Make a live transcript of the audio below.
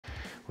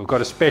We've got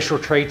a special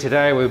treat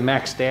today. We've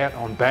maxed out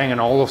on Bang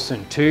 &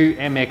 Olufsen 2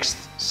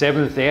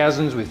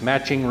 MX7000s with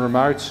matching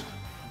remotes,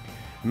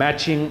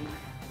 matching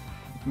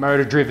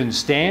motor-driven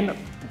stand,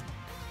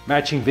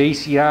 matching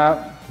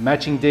VCR,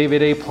 matching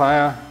DVD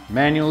player,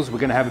 manuals. We're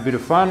going to have a bit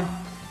of fun.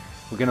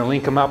 We're going to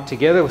link them up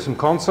together with some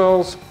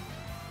consoles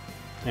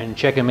and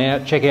check them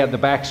out. Check out the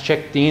backs,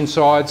 check the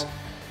insides,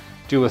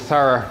 do a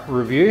thorough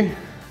review.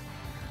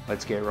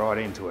 Let's get right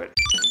into it.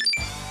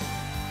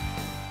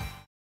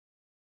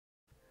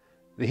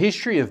 The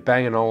history of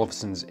Bang &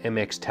 Olufsen's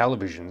MX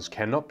televisions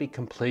cannot be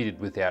completed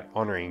without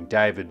honouring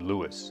Daivd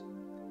Lewis.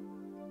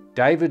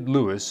 Daivd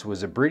Lewis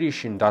was a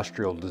British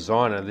industrial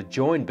designer that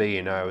joined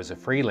B&O as a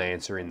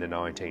freelancer in the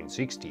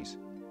 1960s.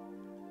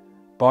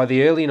 By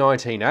the early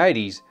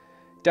 1980s,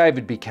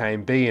 Daivd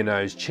became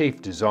B&O's chief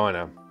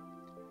designer.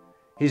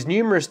 His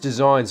numerous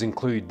designs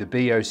include the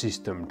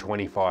BeoSystem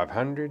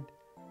 2500,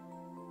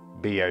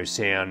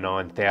 BeoSound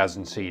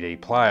 9000 CD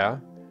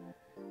player,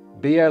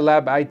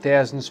 BeoLab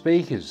 8000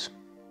 speakers,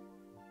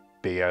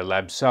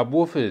 BeoLab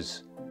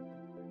subwoofers,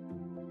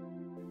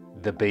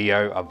 the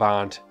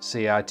BeoAvant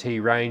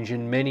CRT range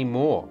and many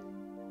more.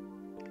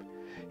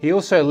 He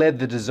also led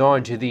the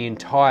design to the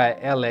entire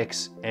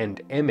LX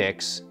and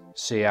MX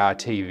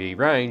CRTV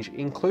range,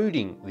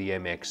 including the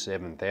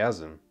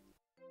MX7000.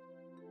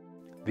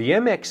 The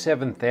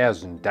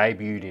MX7000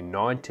 debuted in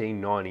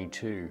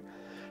 1992,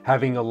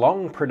 having a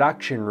long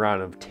production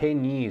run of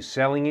 10 years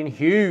selling in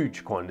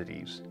huge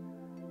quantities.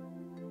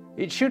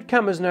 It should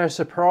come as no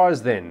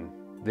surprise then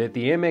that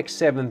the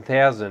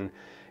MX7000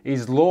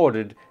 is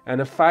lauded and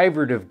a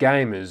favourite of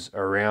gamers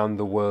around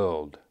the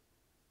world.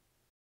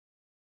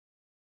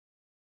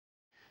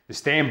 The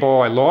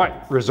standby light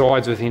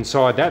resides within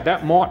inside that.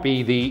 That might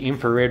be the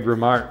infrared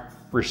remote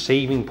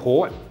receiving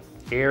port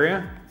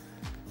area.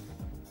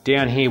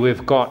 Down here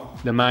we've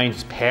got the main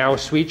power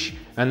switch,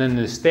 and then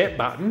the step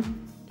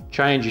button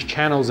changes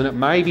channels, and it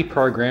may be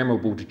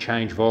programmable to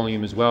change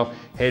volume as well.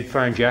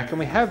 Headphone jack, and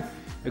we have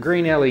a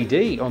green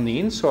LED on the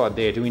inside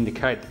there to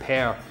indicate the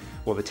power,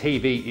 or the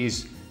TV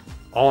is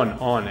on,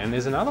 and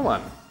there's another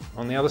one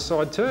on the other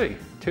side too.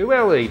 Two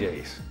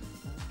LEDs.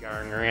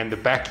 Going around the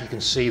back you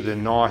can see the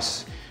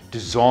nice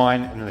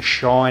design and the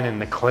shine and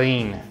the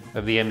clean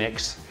of the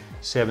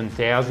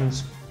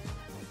MX7000s.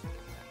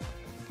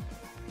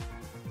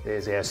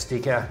 There's our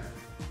sticker,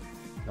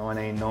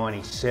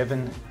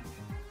 1997.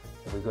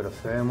 We've got a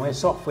firmware,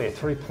 software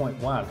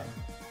 3.1.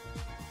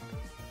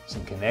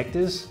 Some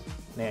connectors.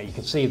 Now you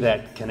can see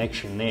that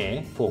connection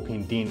there,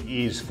 4-pin DIN,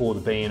 is for the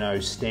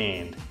B&O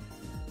stand.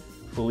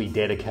 Fully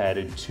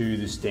dedicated to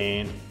the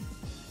stand.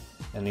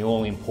 And the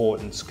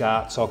all-important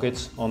SCART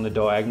sockets on the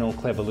diagonal,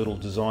 clever little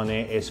design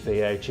there,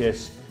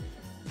 SVHS,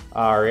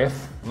 RF.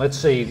 Let's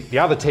see, the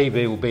other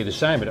TV will be the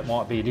same, but it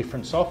might be a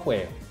different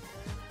software.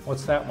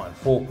 What's that one?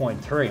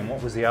 4.3, and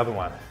what was the other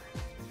one?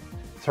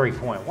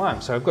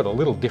 3.1, so I've got a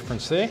little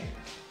difference there.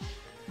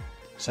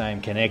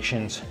 Same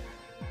connections.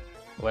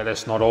 Let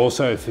us not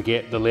also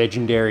forget the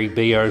legendary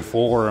BeoCord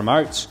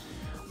remotes,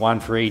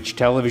 one for each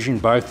television,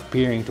 both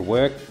appearing to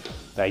work.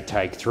 They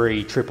take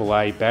 3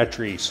 AAA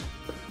batteries.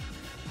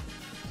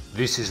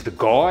 This is the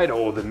guide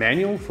or the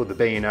manual for the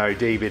B&O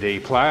DVD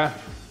player.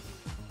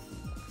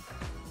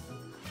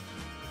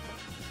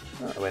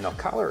 Oh, we're not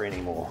colour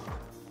anymore.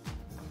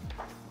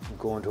 We've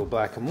gone to a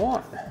black and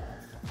white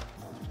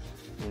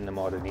in the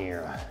modern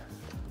era.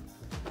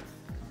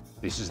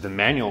 This is the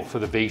manual for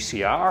the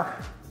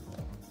VCR.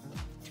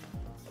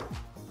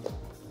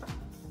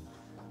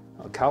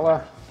 A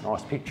colour,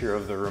 nice picture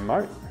of the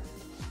remote.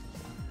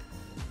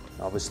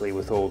 Obviously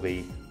with all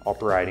the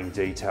operating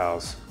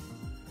details.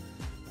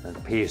 It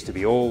appears to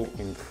be all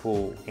in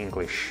full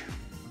English,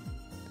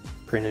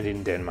 printed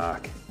in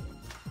Denmark.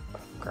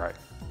 Great.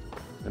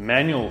 The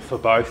manual for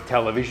both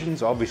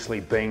televisions obviously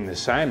being the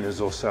same,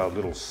 there's also a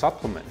little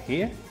supplement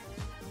here.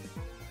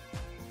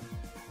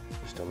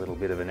 Just a little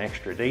bit of an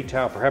extra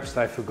detail, perhaps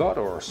they forgot,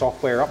 or a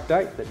software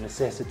update that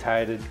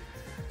necessitated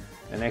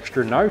an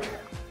extra note.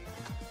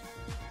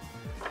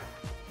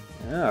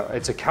 Oh,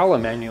 it's a colour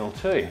manual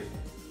too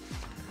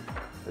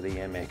for the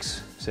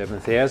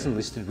MX7000,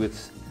 listed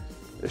with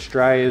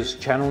Australia's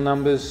channel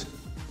numbers,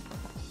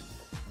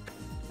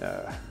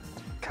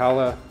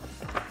 colour,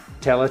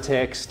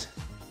 teletext,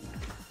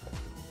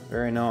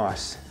 very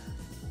nice.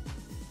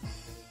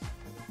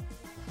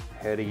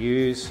 How to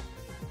use,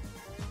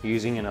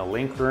 using in a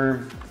link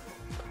room,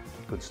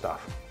 good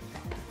stuff.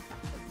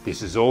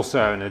 This is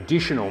also an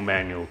additional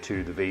manual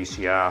to the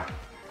VCR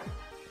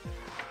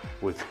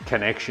with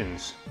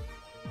connections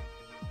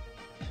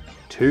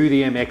to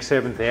the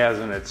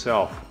MX7000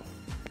 itself.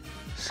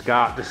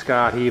 SCART to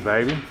SCART here,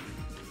 baby.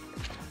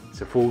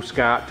 It's a full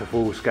SCART to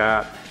full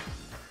SCART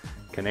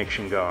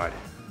connection guide.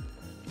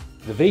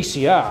 The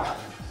VCR,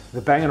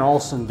 the Bang &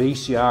 Olufsen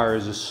VCR,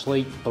 is a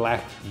sleek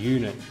black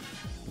unit,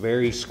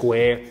 very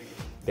square.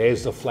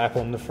 There's the flap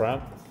on the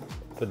front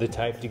for the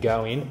tape to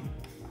go in,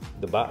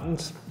 the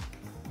buttons,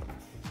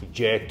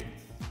 eject,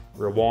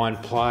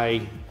 rewind,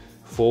 play,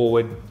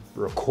 forward,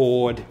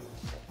 record.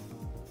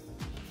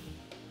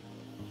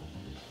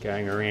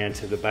 Going around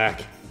to the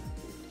back.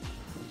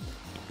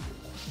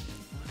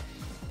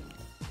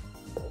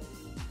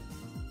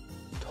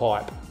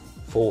 Type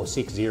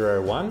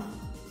 4601,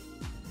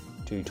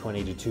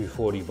 220 to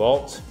 240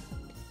 volts,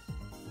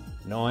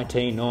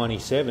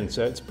 1997.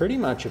 So it's pretty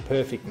much a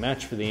perfect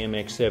match for the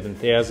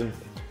MX7000.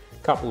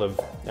 Couple of,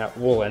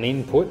 well, an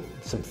input,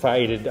 some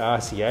faded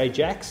RCA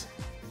jacks,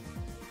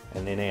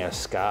 and then our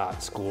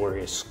SCARTs,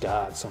 glorious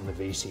SCARTs on the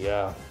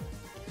VCR,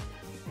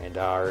 and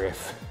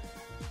RF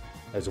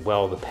as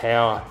well. The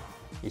power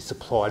is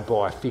supplied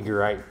by a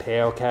figure 8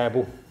 power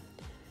cable.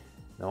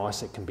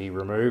 Nice, it can be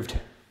removed.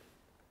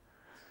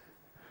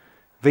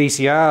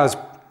 VCR's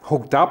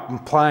hooked up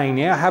and playing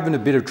now, having a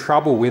bit of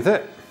trouble with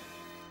it.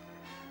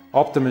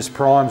 Optimus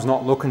Prime's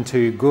not looking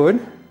too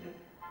good.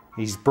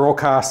 He's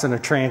broadcasting a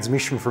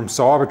transmission from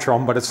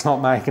Cybertron, but it's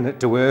not making it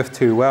to Earth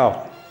too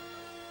well.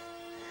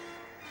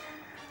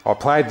 I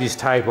played this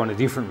tape on a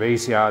different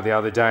VCR the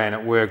other day and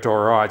it worked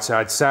alright, so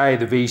I'd say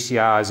the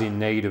VCR is in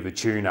need of a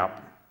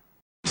tune-up.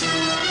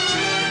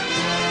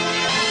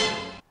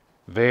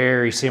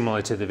 Very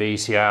similar to the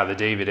VCR,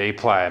 the DVD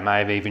player may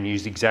have even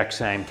used the exact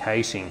same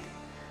casing.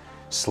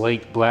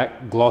 Sleek,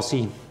 black,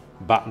 glossy,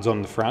 buttons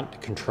on the front to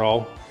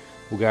control.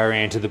 We'll go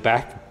around to the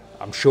back.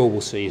 I'm sure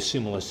we'll see a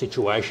similar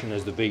situation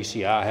as the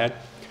VCR had.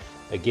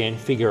 Again,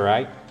 figure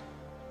 8,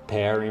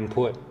 power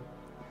input,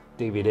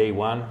 DVD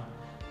 1,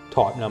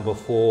 type number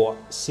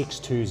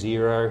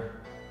 4620.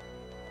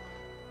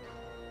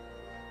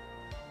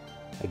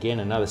 Again,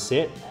 another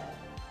set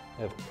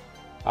of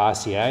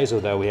RCAs,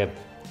 although we have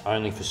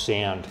only for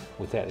sound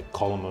without the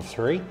column of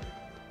 3.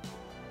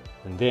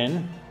 And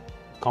then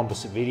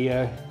composite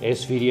video,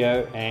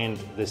 S-video, and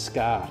the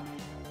SCART.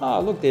 Oh,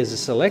 look, there's a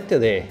selector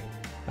there.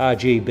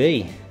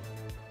 RGB.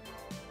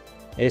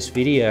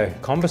 S-video,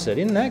 composite,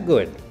 isn't that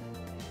good?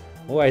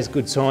 Always a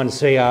good sign to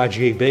see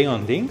RGB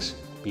on things.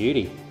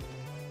 Beauty.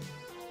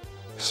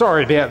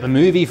 Sorry about the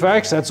movie,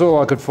 folks. That's all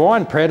I could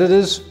find.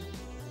 Predators.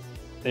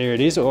 There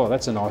it is. Oh,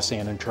 that's a nice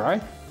sounding tray.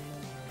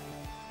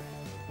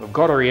 I've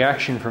got a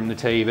reaction from the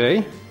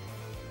TV.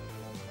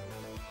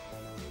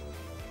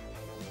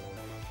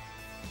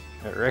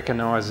 It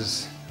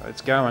recognises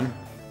it's going.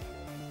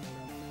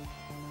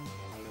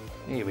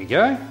 Here we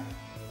go.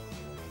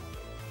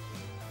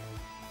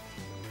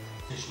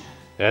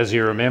 As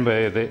you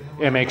remember, the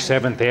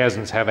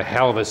MX7000s have a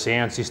hell of a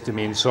sound system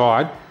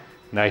inside,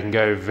 and they can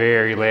go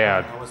very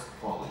loud.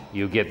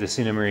 You'll get the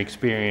cinema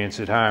experience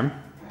at home.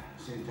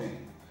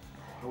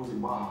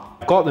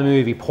 I've got the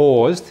movie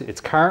paused. It's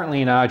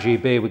currently in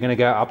RGB. We're going to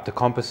go up to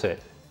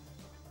composite.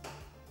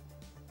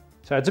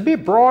 So it's a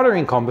bit brighter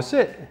in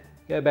composite.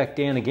 Go back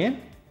down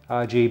again,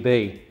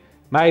 RGB.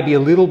 Maybe a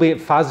little bit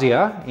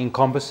fuzzier in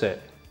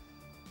composite.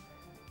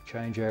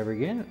 Change over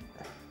again.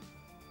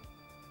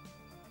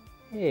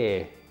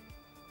 Yeah,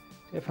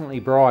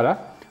 definitely brighter.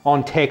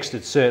 On text,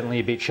 it's certainly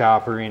a bit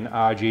sharper in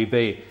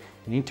RGB.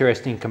 An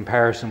interesting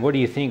comparison. What do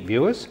you think,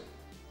 viewers?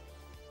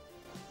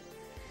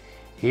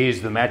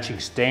 Here's the matching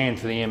stand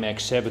for the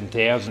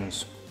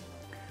MX7000s.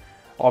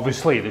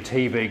 Obviously, the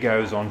TV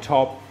goes on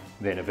top,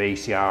 then a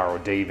VCR or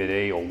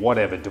DVD or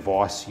whatever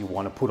device you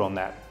want to put on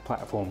that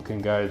platform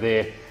can go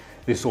there.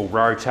 This will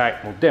rotate.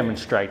 We'll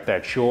demonstrate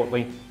that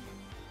shortly.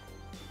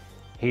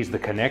 Here's the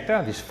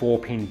connector, this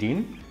 4-pin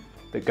DIN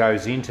that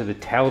goes into the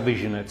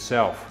television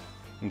itself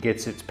and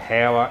gets its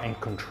power and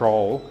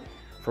control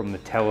from the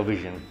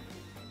television.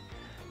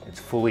 It's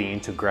fully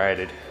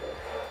integrated.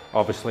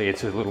 Obviously,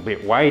 it's a little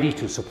bit weighty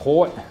to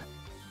support.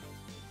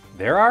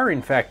 There are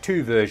in fact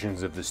 2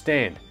 versions of the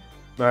stand,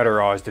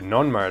 motorised and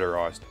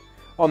non-motorised.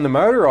 On the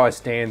motorised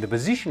stand, the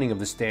positioning of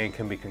the stand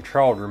can be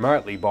controlled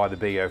remotely by the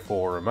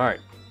BeoCord remote.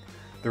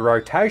 The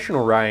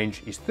rotational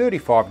range is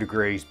 35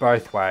 degrees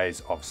both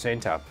ways of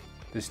centre.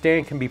 The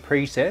stand can be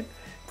preset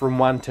from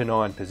 1 to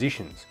 9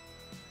 positions.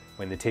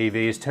 When the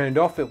TV is turned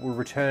off, it will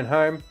return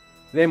home,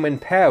 then when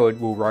powered,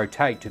 will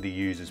rotate to the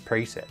user's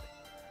preset.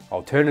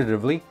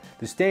 Alternatively,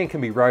 the stand can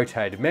be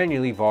rotated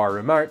manually via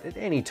remote at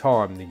any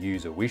time the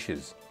user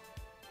wishes.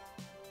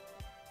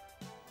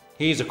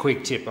 Here's a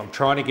quick tip. I'm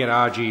trying to get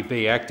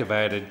RGB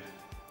activated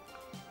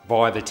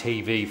by the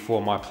TV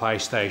for my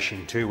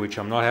PlayStation 2, which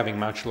I'm not having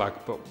much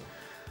luck, but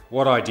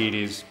what I did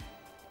is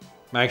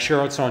make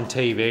sure it's on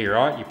TV,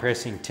 right? You're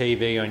pressing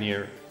TV on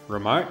your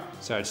remote,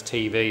 so it's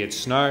TV, it's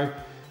snow.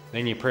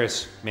 Then you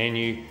press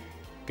menu,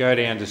 go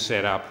down to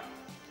setup,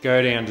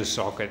 go down to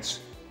sockets,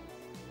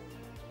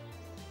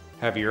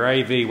 have your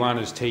AV1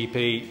 as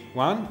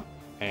TP1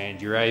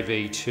 and your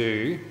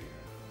AV2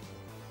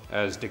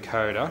 as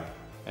decoder,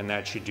 and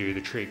that should do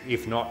the trick.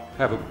 If not,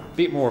 have a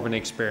bit more of an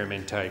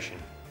experimentation.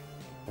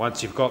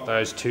 Once you've got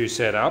those 2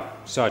 set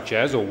up, such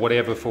as, or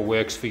whatever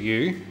works for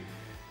you,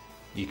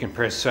 you can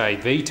press, say,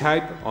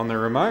 V-tape on the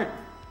remote,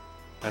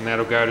 and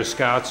that'll go to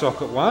SCART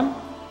socket 1.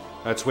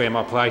 That's where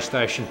my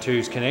PlayStation 2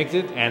 is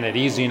connected, and it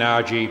is in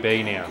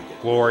RGB now.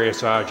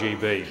 Glorious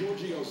RGB.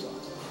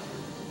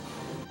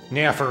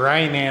 Now for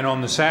Rayman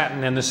on the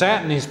Saturn, and the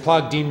Saturn is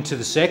plugged into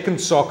the second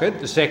socket,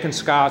 the second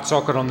SCART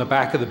socket on the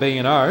back of the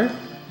B&O.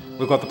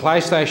 We've got the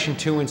PlayStation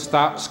 2 and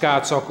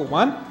SCART socket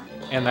 1,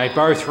 and they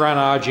both run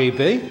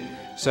RGB.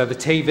 So the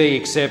TV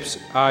accepts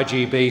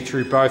RGB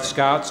through both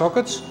SCART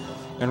sockets,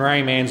 and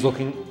Rayman's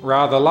looking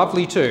rather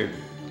lovely too.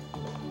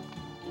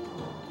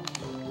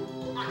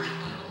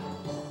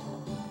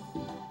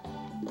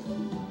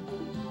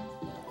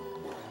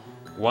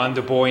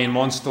 Wonder Boy in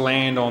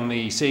Monsterland on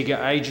the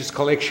Sega Ages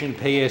Collection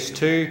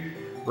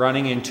PS2,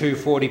 running in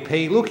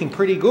 240p, looking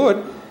pretty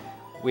good.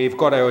 We've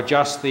got to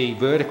adjust the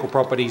vertical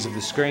properties of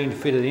the screen to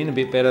fit it in a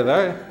bit better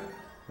though.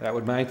 That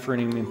would make for an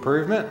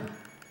improvement.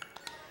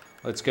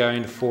 Let's go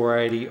into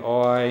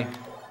 480i.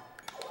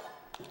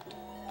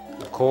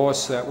 Of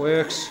course, that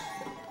works.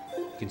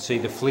 You can see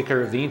the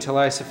flicker of the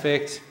interlace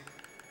effect.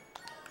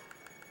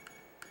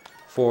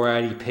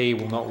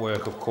 480p will not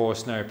work, of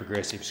course, no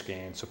progressive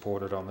scan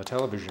supported on the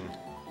television.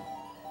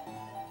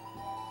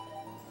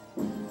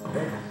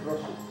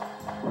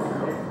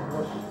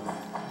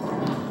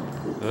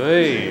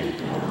 Hey,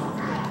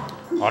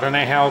 I don't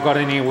know how I got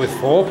in here with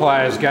 4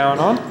 players going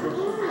on.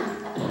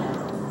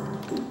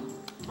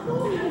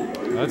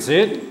 That's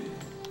it.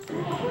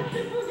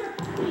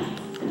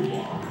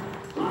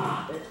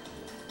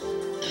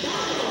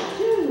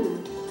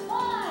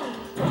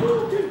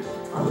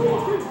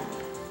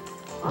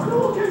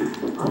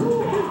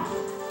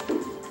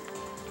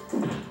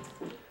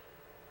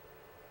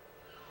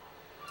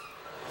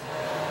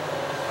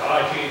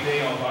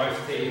 RGB on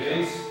both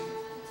TVs.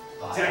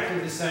 Exactly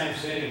the same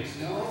settings.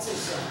 No, it's the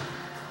same.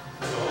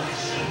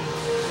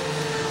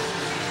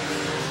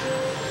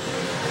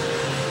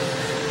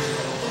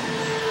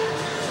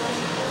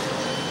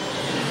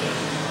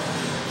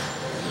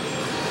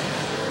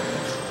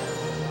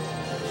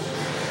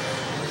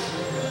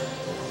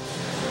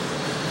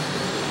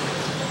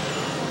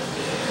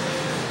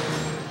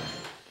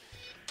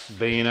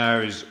 B&O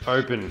is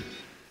open.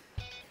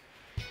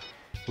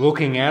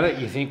 Looking at it,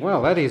 you think,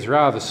 well, that is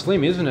rather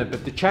slim, isn't it?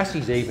 But the chassis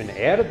is even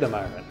out at the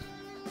moment.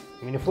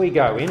 I mean, if we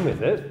go in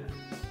with it,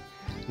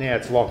 now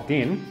it's locked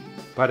in,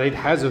 but it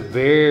has a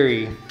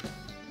very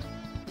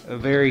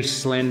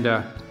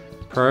slender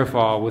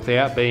profile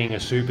without being a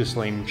super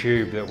slim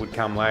tube that would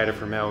come later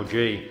from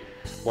LG.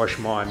 Wash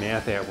my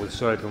mouth out with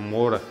soap and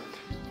water.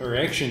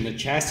 Correction, the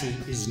chassis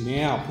is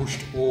now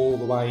pushed all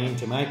the way in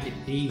to make it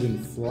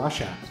even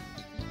flusher.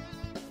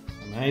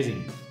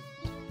 Amazing.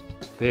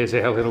 There's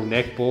our little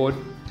neck board,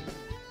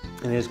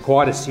 and there's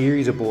quite a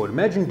series of board.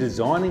 Imagine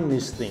designing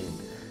this thing.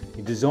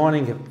 You're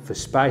designing it for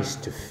space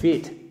to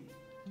fit.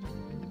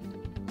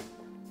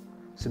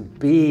 Some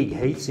big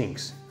heat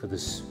sinks for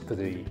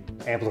the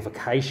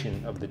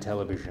amplification of the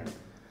television.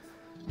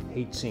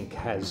 Heatsink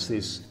has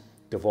this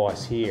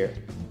device here,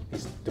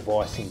 this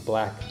device in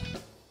black.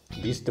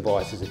 This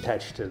device is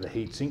attached to the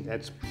heatsink.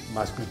 That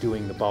must be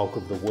doing the bulk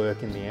of the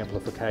work in the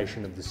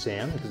amplification of the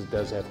sound, because it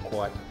does have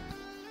quite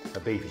a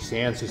beefy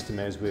sound system,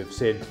 as we've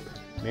said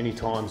many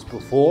times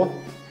before.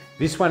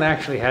 This one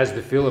actually has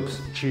the Philips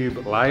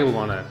tube label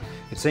on it.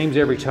 It seems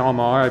every time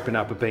I open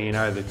up a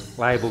B&O,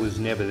 the label is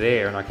never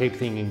there, and I keep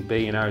thinking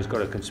B&O's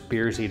got a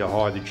conspiracy to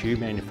hide the tube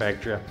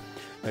manufacturer.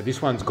 Now,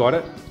 this one's got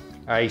it.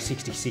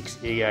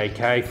 A66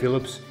 EAK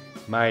Philips,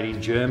 made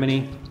in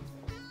Germany.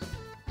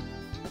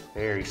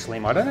 Very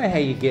slim. I don't know how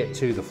you get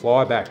to the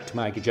flyback to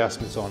make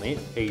adjustments on it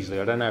easily.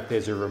 I don't know if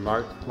there's a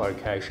remote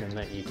location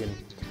that you can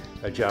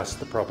adjust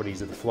the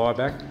properties of the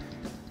flyback.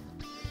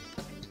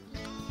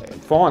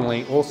 And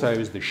finally, also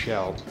is the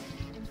shell.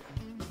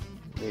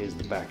 There's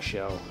the back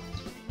shell.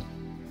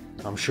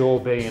 I'm sure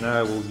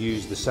B&O will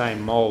use the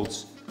same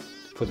molds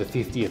for the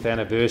 50th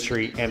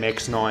anniversary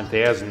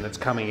MX7000 that's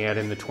coming out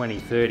in the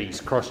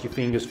 2030s. Cross your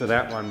fingers for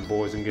that one,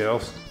 boys and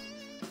girls.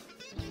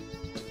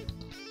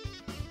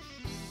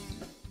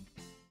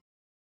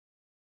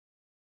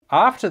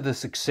 After the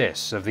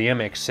success of the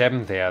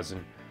MX7000,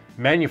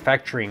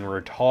 manufacturing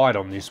retired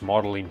on this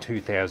model in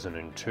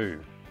 2002.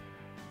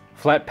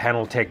 Flat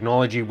panel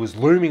technology was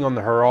looming on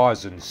the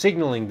horizon,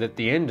 signalling that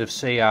the end of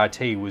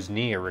CRT was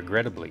near,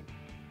 regrettably.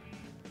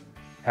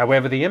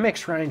 However, the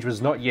MX range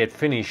was not yet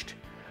finished.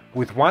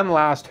 With one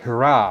last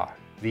hurrah,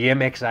 the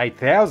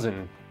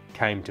MX8000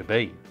 came to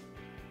be.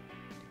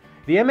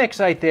 The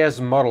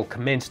MX8000 model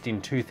commenced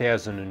in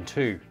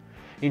 2002.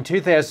 In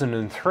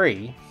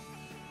 2003,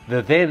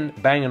 the then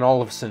Bang &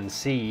 Olufsen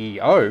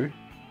CEO,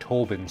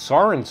 Torben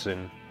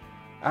Sorensen,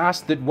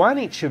 asked that 1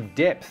 inch of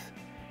depth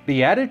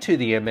be added to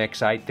the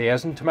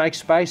MX8000 to make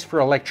space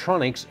for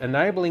electronics,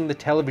 enabling the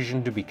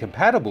television to be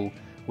compatible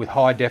with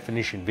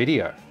high-definition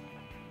video.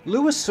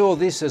 Lewis saw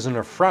this as an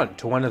affront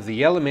to one of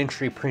the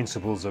elementary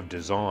principles of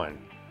design.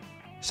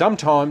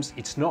 Sometimes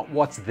it's not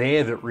what's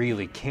there that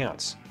really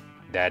counts.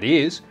 That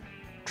is,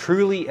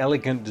 truly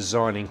elegant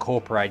design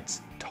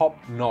incorporates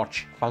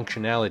top-notch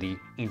functionality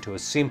into a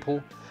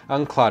simple,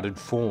 uncluttered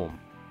form.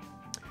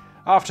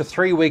 After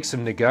 3 weeks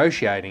of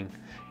negotiating,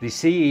 the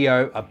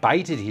CEO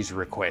abated his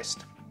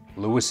request.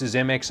 Lewis's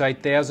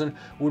MX8000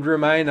 would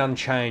remain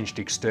unchanged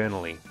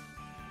externally.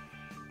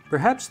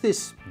 Perhaps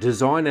this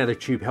design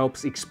attitude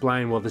helps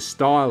explain why the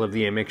style of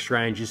the MX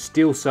range is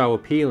still so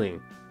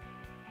appealing.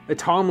 a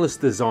timeless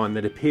design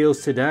that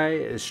appeals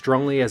today as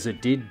strongly as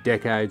it did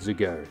decades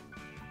ago.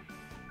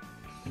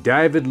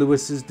 Daivd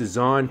Lewis's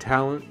design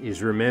talent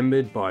is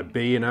remembered by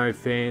B&O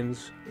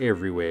fans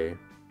everywhere.